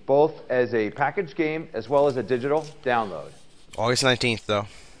 19th, both as a packaged game as well as a digital download. August 19th, though.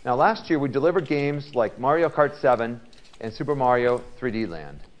 Now, last year we delivered games like Mario Kart 7 and Super Mario 3D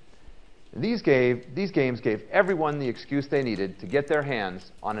Land. These games gave everyone the excuse they needed to get their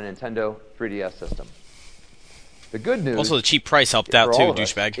hands on a Nintendo 3DS system. The good news, also the cheap price helped out too,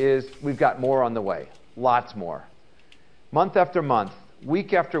 douchebag, is we've got more on the way, lots more. Month after month,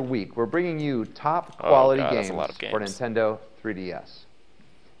 week after week, we're bringing you top quality games for Nintendo 3DS.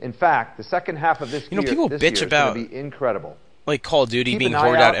 In fact, the second half of this year, people this bitch year about is going to be incredible. Like Call of Duty Keep being an eye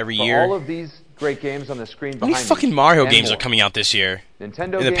hoarded out every for year. all of these great games on the screen How behind many me. fucking Mario and games more. are coming out this year?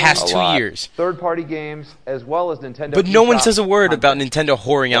 Nintendo in the games, past 2 years. Third-party games, as well as Nintendo. But no one eShop says a word about content. Nintendo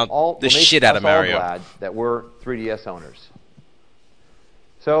whoring out the shit out of Mario. All glad that we're 3DS owners.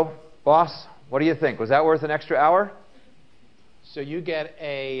 So, boss, what do you think? Was that worth an extra hour? So you get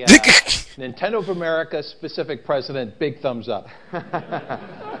a Nintendo of America specific president, big thumbs up.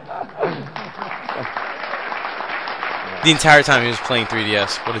 The entire time he was playing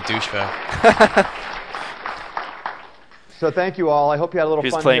 3DS. What a douchebag. So thank you all. I hope you had a little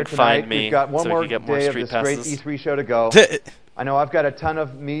He's fun playing here tonight. Find Me We've got one so more he can get more day of street this great passes. E3 show to go. I know I've got a ton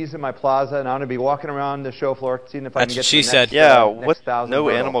of me's in my plaza, and I'm going to be walking around the show floor seeing if I can That's get what to she the said. next, Yeah, next what? 1,000 No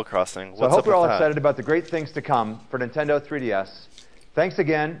hurdle. Animal Crossing. So I What's hope up you're all with excited that? about the great things to come for Nintendo 3DS. Thanks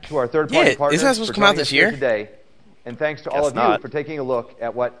again to our third-party Yeah, partners isn't that supposed for to come out joining this us here year? today. And thanks to all Guess of you not. for taking a look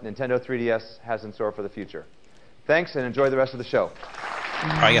at what Nintendo 3DS has in store for the future. Thanks, and enjoy the rest of the show.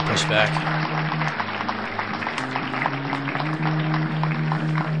 Probably got pushed back.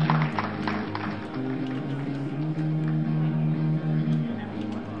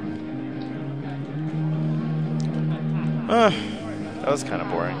 That was kind of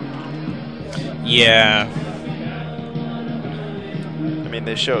boring. Yeah. I mean,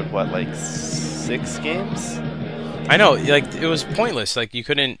 they showed, what, like 6 games? I know, like, it was pointless. Like, you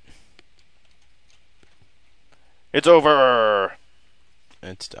couldn't... It's over!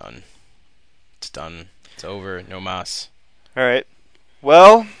 It's done. It's done. It's over. No mas. Alright.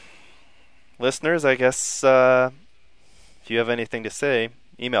 Well, listeners, I guess if you have anything to say,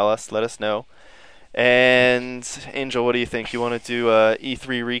 email us, let us know. And, Angel, what do you think? You want to do a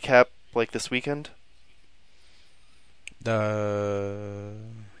E3 recap like this weekend? Yeah,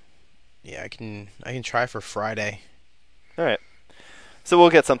 I can try for Friday. Alright. So we'll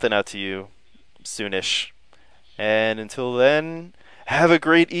get something out to you soonish. And until then, have a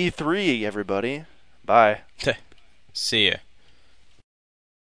great E3, everybody. Bye. See ya.